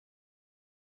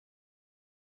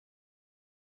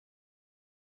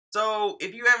So,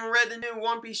 if you haven't read the new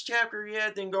One Piece chapter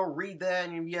yet, then go read that.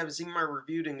 And if you haven't seen my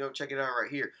review, then go check it out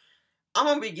right here. I'm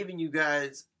gonna be giving you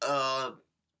guys,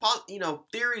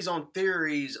 theories on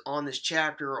theories on this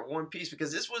chapter of One Piece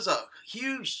because this was a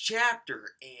huge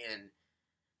chapter, and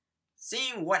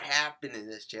seeing what happened in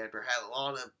this chapter had a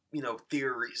lot of,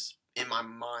 theories in my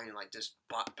mind, like just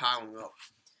piling up.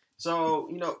 So,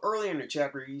 earlier in the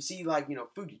chapter, you see,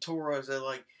 Fujitora is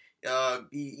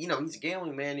he's a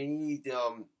gambling man, and he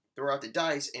threw out the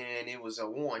dice, and it was a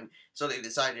 1, so they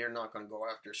decided they're not going to go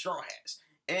after Straw Hats.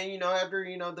 And, after,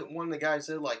 one of the guys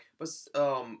said, but,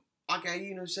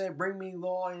 Akainu said, bring me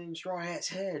law in Straw Hat's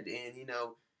head, and,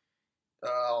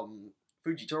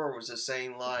 Fujitora was just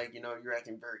saying, you're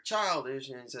acting very childish,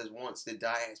 and it says, once the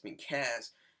die has been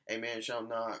cast, a man shall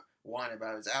not whine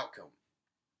about his outcome.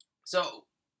 So,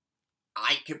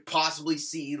 I could possibly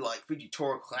see,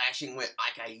 Fujitora clashing with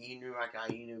Akainu.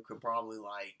 Akainu could probably,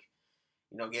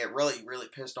 get really, really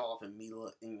pissed off and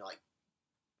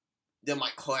they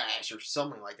might clash or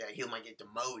something like that. He might get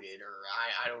demoted or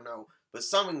I don't know. But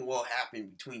something will happen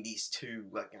between these two,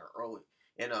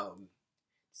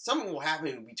 something will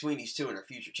happen between these two in a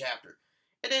future chapter.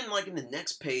 And then, in the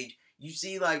next page, you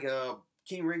see,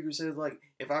 King Riku says,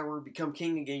 if I were to become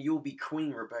king again, you'll be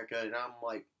Queen Rebecca. And I'm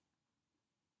like,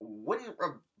 wouldn't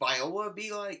Viola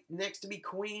be, next to be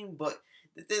queen? But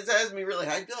this has me really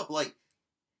hyped up.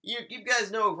 You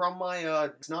guys know from my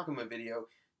Nakama video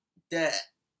that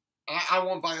I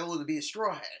want Viola to be a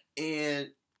Straw Hat. And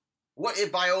what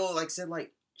if Viola, said,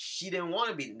 she didn't want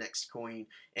to be the next queen,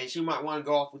 and she might want to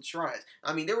go off with Straw Hats?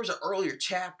 I mean, there was an earlier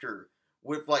chapter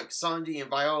with, Sanji and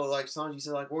Viola. Sanji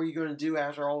said, what are you going to do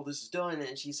after all this is done?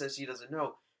 And she says she doesn't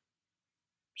know.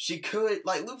 She could,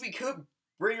 Luffy could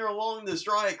bring her along the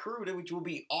Straw Hat crew, which will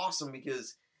be awesome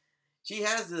because she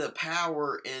has the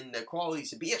power and the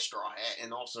qualities to be a Straw Hat,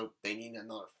 and also they need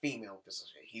another female because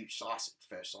there's a huge sausage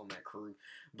fest on that crew.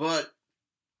 But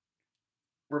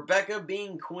Rebecca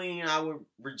being queen, I would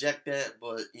reject that,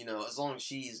 but, as long as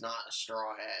she's not a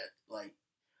Straw Hat,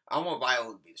 I want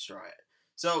Viola to be the Straw Hat.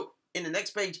 So, in the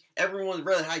next page, everyone's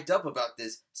really hyped up about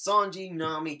this. Sanji,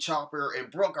 Nami, Chopper,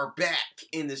 and Brook are back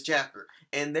in this chapter.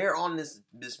 And they're on this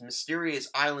mysterious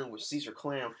island with Caesar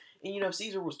Clown. And,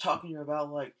 Caesar was talking about,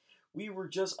 we were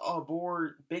just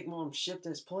aboard Big Mom's ship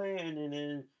as planned, and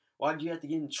then why did you have to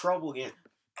get in trouble again?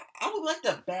 I would like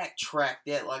to backtrack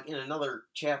that, in another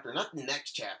chapter. Not the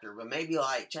next chapter, but maybe,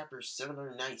 chapter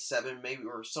 797, maybe,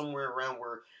 or somewhere around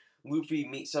where Luffy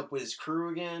meets up with his crew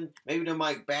again. Maybe they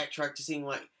might backtrack to seeing,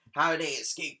 how did they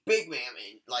escape Big Man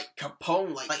and,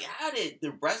 Capone? How did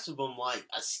the rest of them,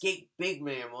 escape Big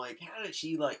Man? How did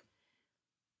she,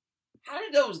 how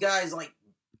did those guys,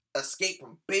 escape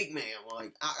from Big Man?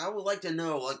 I would like to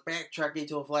know, backtracking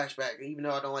to a flashback. Even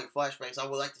though I don't like flashbacks, I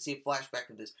would like to see a flashback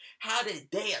of this. How did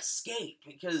they escape?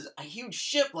 Because a huge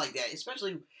ship like that,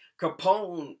 especially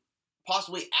Capone,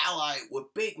 possibly allied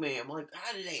with Big Man,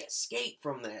 how did they escape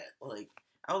from that?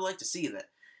 I would like to see that.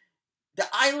 The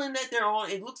island that they're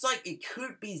on, it looks like it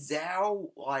could be Zao.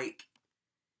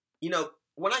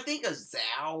 When I think of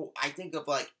Zao, I think of,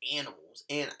 animals.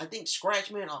 And I think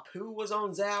Scratchman Apu was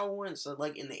on Zao once, so,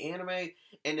 in the anime.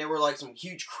 And there were, some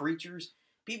huge creatures.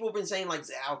 People have been saying,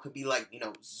 Zao could be,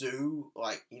 zoo.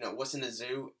 What's in the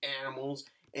zoo? Animals.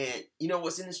 And,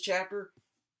 what's in this chapter?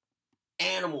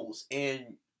 Animals.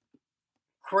 And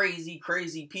crazy,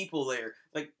 crazy people there.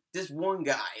 This one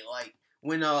guy,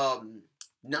 when,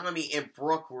 Nami and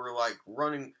Brook were,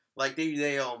 running,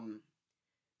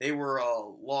 they were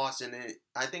lost, and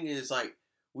I think it's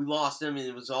we lost them, and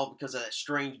it was all because of that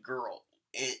strange girl.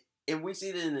 And we see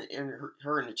it in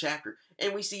her in the chapter,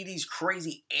 and we see these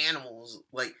crazy animals.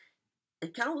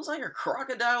 It kind of looks like a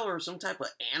crocodile or some type of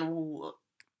animal.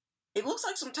 It looks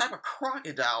like some type of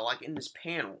crocodile, in this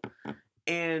panel.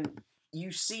 And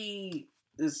you see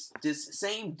this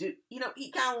same dude. He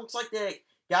kind of looks like that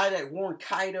guy that warned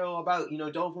Kaido about,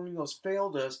 Doflamingo's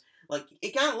failed us.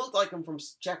 It kind of looked like him from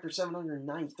chapter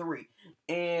 793.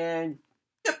 And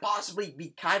it could possibly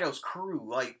be Kaido's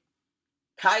crew.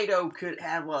 Kaido could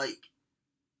have,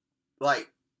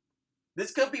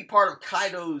 this could be part of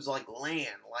Kaido's, land.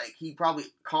 He probably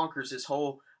conquers this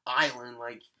whole island.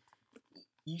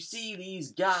 You see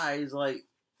these guys,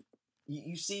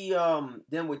 you see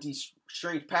them with these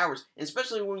strange powers. And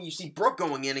especially when you see Brook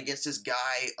going in against this guy,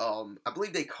 I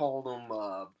believe they called him,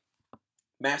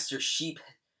 Master Sheep,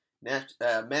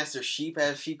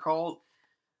 as she called.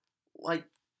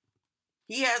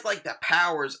 He has, the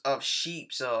powers of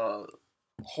sheep's,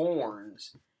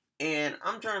 horns. And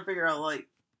I'm trying to figure out,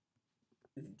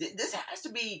 this has to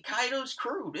be Kaido's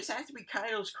crew. This has to be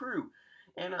Kaido's crew.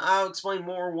 And I'll explain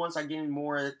more once I get in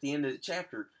more at the end of the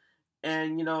chapter.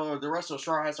 And, you know, the rest of the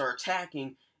Straw Hats are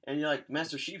attacking, and, you know, like,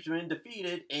 Master Chief's been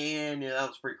defeated, and, you know, that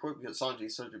was pretty quick because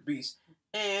Sanji's such a beast.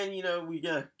 And, you know, we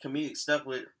got comedic stuff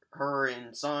with her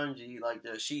and Sanji, like,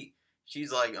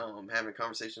 she's, like, having a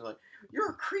conversation, like,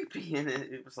 you're creepy, and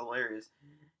it was hilarious.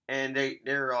 And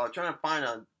they're trying to find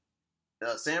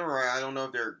a samurai. I don't know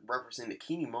if they're referencing the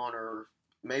Kinemon, or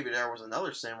maybe there was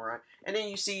another samurai. And then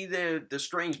you see the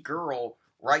strange girl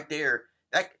right there.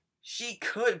 That she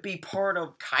could be part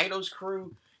of Kaido's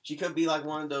crew. She could be like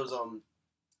one of those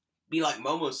be like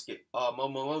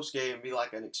Momonosuke and be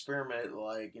like an experiment,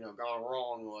 like, you know, gone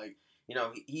wrong. Like, you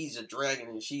know, he's a dragon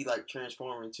and she like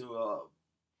transformed into a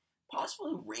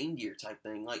possibly reindeer type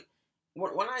thing. Like,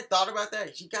 when I thought about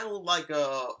that, she kind of looked like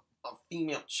a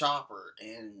female Chopper,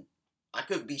 and I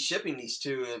could be shipping these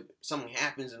two if something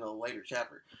happens in a later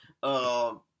chapter.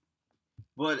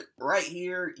 But right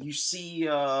here, you see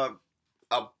a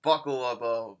buckle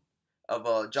of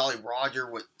a Jolly Roger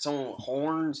with some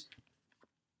horns,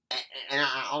 and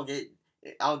I'll get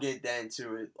that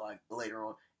into it like later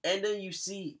on. And then you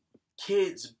see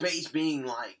kids' base being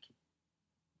like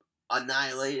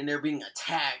annihilated, and they're being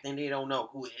attacked, and they don't know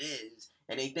who it is,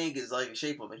 and they think it's like the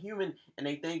shape of a human, and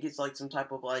they think it's like some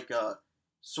type of like a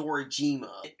Sorajima.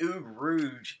 Oog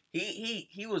Rouge,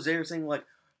 he was there saying like,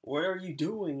 "What are you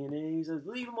doing?" And then he says,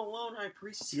 "Leave him alone, High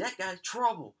Priest. See, that guy's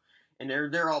trouble." And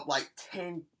they're up like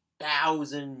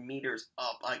 10,000 meters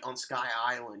up, like on Sky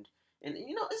Island, and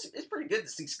you know it's pretty good to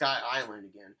see Sky Island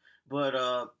again.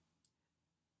 But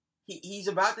he's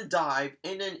about to dive,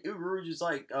 and then Oog Rouge is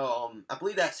like, I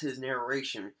believe that's his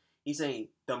narration. He's saying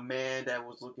the man that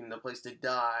was looking the place to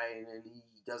die, and then he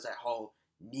does that whole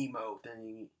Nemo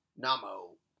thing.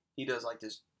 Namo. He does like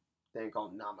this thing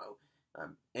called Namo.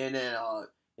 And then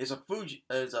is a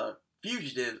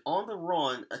fugitive on the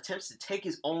run, attempts to take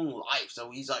his own life,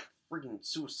 so he's like freaking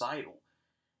suicidal.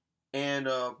 And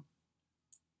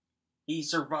he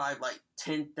survived like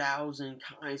 10,000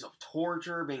 kinds of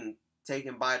torture, being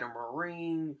taken by the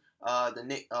Marine,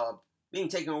 being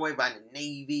taken away by the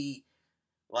Navy,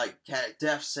 like, had a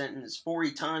death sentence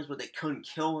 40 times, but they couldn't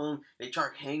kill him. They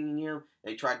tried hanging him.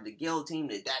 They tried the guillotine.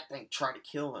 That thing tried to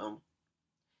kill him.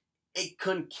 It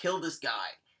couldn't kill this guy.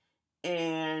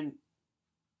 And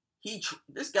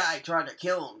this guy tried to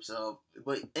kill himself,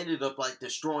 but ended up, like,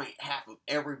 destroying half of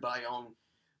everybody on,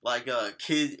 like,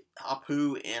 Kid,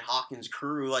 Apu, and Hawkins'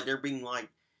 crew. Like, they're being, like,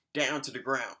 down to the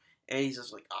ground. And he's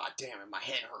just like, ah, damn it, my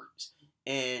head hurts.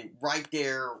 And right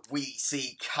there, we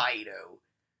see Kaido.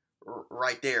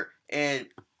 Right there. And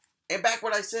back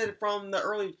what I said from the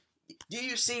early, do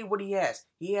you see what he has?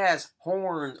 He has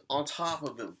horns on top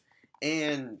of him.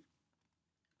 And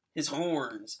his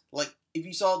horns, like, if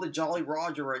you saw the Jolly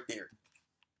Roger right there,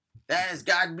 that has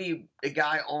got to be a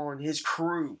guy on his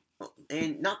crew.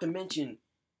 And not to mention,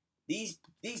 these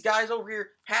guys over here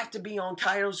have to be on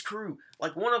Kaido's crew.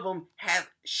 Like, one of them had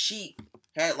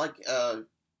like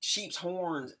sheep's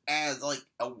horns as like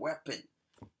a weapon.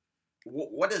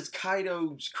 What does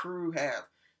Kaido's crew have?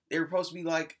 They're supposed to be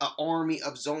like an army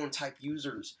of Zoan type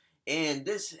users, and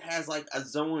this has like a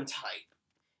Zoan type,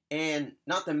 and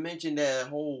not to mention the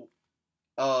whole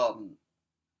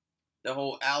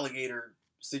alligator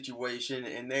situation,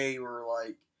 and they were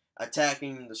like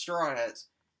attacking the Straw Hats.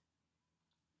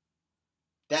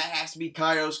 That has to be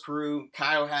Kaido's crew.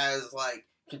 Kaido has like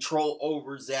control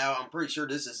over Zhao. I'm pretty sure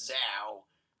this is Zhao.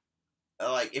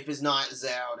 Like, if it's not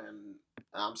Zhao, then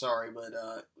I'm sorry, but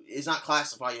it's not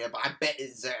classified yet, but I bet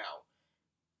it's Zhao.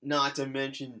 Not to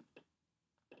mention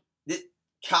that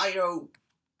Kaido,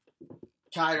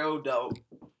 the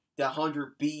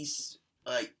 100 Beasts,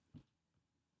 like,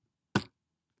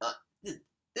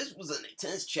 this was an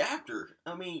intense chapter.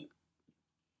 I mean,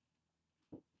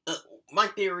 my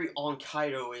theory on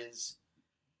Kaido is,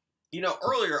 you know,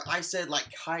 earlier I said, like,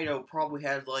 Kaido probably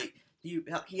has, like,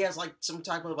 he has, like, some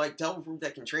type of, like, devil fruit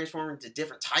that can transform into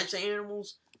different types of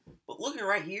animals. But looking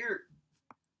right here,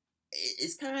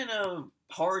 it's kind of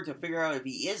hard to figure out if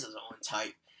he is his own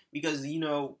type. Because, you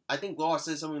know, I think Law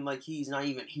said something like he's not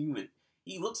even human.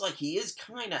 He looks like he is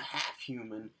kind of half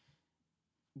human.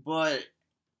 But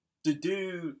the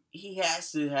dude, he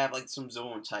has to have, like, some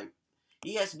Zoan type.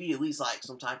 He has to be at least, like,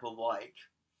 some type of, like,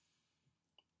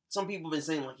 some people have been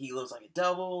saying, like, he looks like a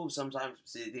devil. Sometimes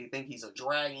they think he's a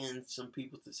dragon. Some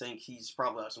people think he's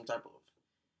probably some type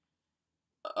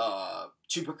of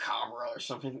chupacabra or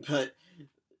something. But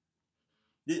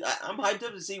I'm hyped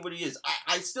up to see what he is.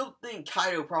 I still think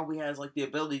Kaido probably has, like, the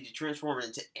ability to transform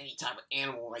into any type of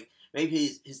animal. Like, maybe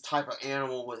his type of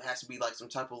animal has to be, like, some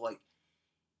type of, like,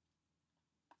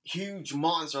 huge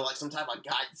monster, like some type of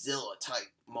Godzilla type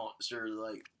monster.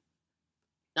 Like,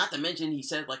 not to mention, he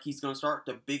said like he's gonna start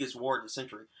the biggest war of the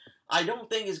century. I don't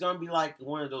think it's gonna be like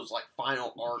one of those like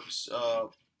final arcs,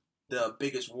 the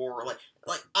biggest war.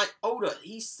 Oda,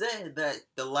 he said that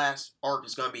the last arc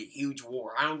is gonna be a huge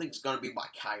war. I don't think it's gonna be by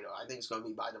Kaido. I think it's gonna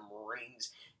be by the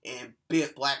Marines and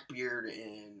Blackbeard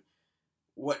and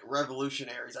what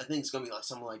revolutionaries. I think it's gonna be like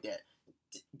something like that.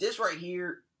 This right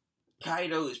here,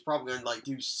 Kaido is probably gonna like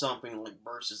do something like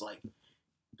versus like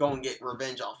go and get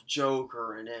revenge off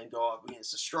Joker and then go up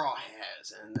against the Straw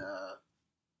Hats and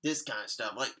this kind of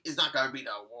stuff. Like, it's not gonna be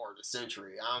the war of the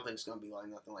century. I don't think it's gonna be like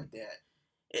nothing like that.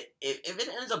 If it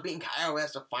ends up being Kaido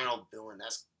as the final villain,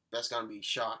 that's gonna be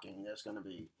shocking. That's gonna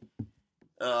be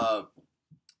I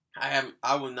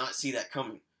would not see that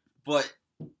coming. But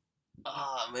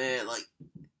man, like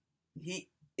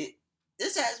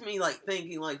this has me like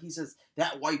thinking like he says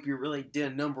that Whitebeard really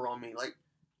did a number on me. Like,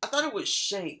 I thought it was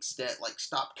Shanks that like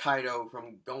stopped Kaido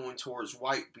from going towards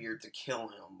Whitebeard to kill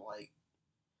him. Like,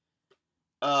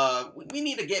 we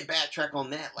need to get backtrack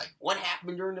on that. Like, what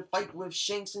happened during the fight with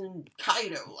Shanks and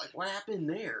Kaido? Like, what happened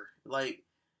there? Like,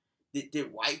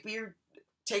 did Whitebeard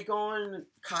take on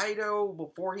Kaido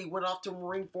before he went off to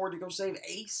Marineford to go save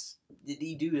Ace? Did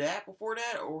he do that before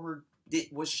that, or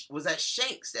was that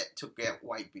Shanks that took out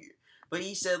Whitebeard? But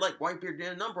he said like Whitebeard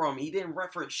did a number on me. He didn't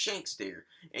reference Shanks there,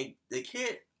 and the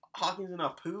kid Hawkins and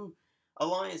Apu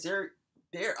alliance,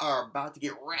 they are about to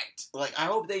get wrecked. Like, I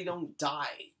hope they don't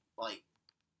die. Like,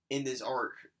 in this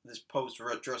arc, this post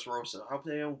Dressrosa. I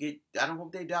don't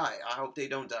hope they die. I hope they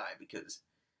don't die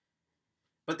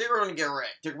but they're going to get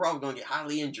wrecked. They're probably going to get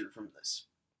highly injured from this.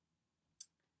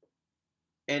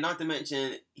 And not to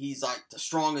mention, he's like the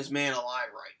strongest man alive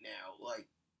right now. Like,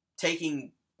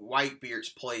 taking Whitebeard's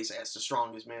place as the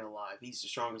strongest man alive. He's the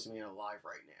strongest man alive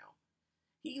right now.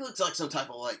 He looks like some type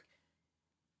of like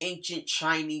ancient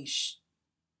Chinese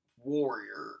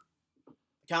warrior.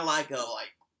 Kind of like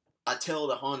Attila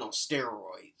the Hun on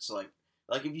steroids. Like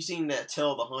if you've seen that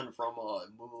Attila the Hun from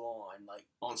Mulan, like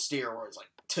on steroids, like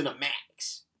to the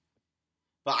max.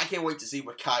 But I can't wait to see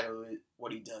what Kaido,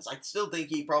 what he does. I still think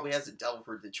he probably has a devil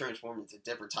fruit to transform into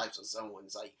different types of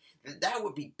zones. Like, that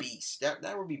would be beast.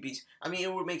 That would be beast. I mean,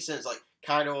 it would make sense. Like,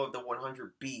 Kaido of the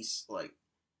 100 Beasts, like,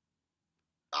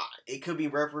 it could be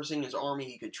referencing his army.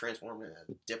 He could transform into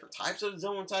different types of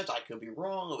zone types. I could be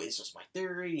wrong. It's just my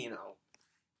theory,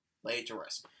 lay it to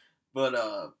rest. But,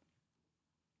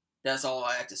 that's all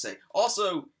I have to say.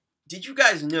 Also, did you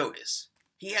guys notice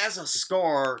he has a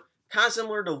scar kind of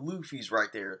similar to Luffy's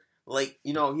right there? Like,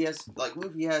 he has, like,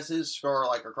 Luffy has his scar,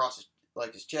 like, across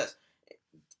his chest.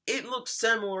 It looks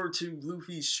similar to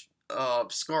Luffy's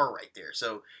scar right there.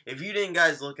 So, if you didn't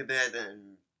guys look at that,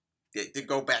 then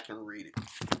go back and read it.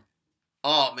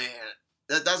 Oh, man.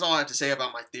 That's all I have to say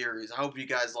about my theories. I hope you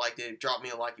guys liked it. Drop me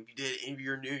a like if you did. If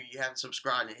you're new, you haven't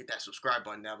subscribed, and hit that subscribe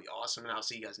button. That would be awesome, and I'll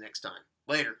see you guys next time.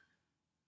 Later.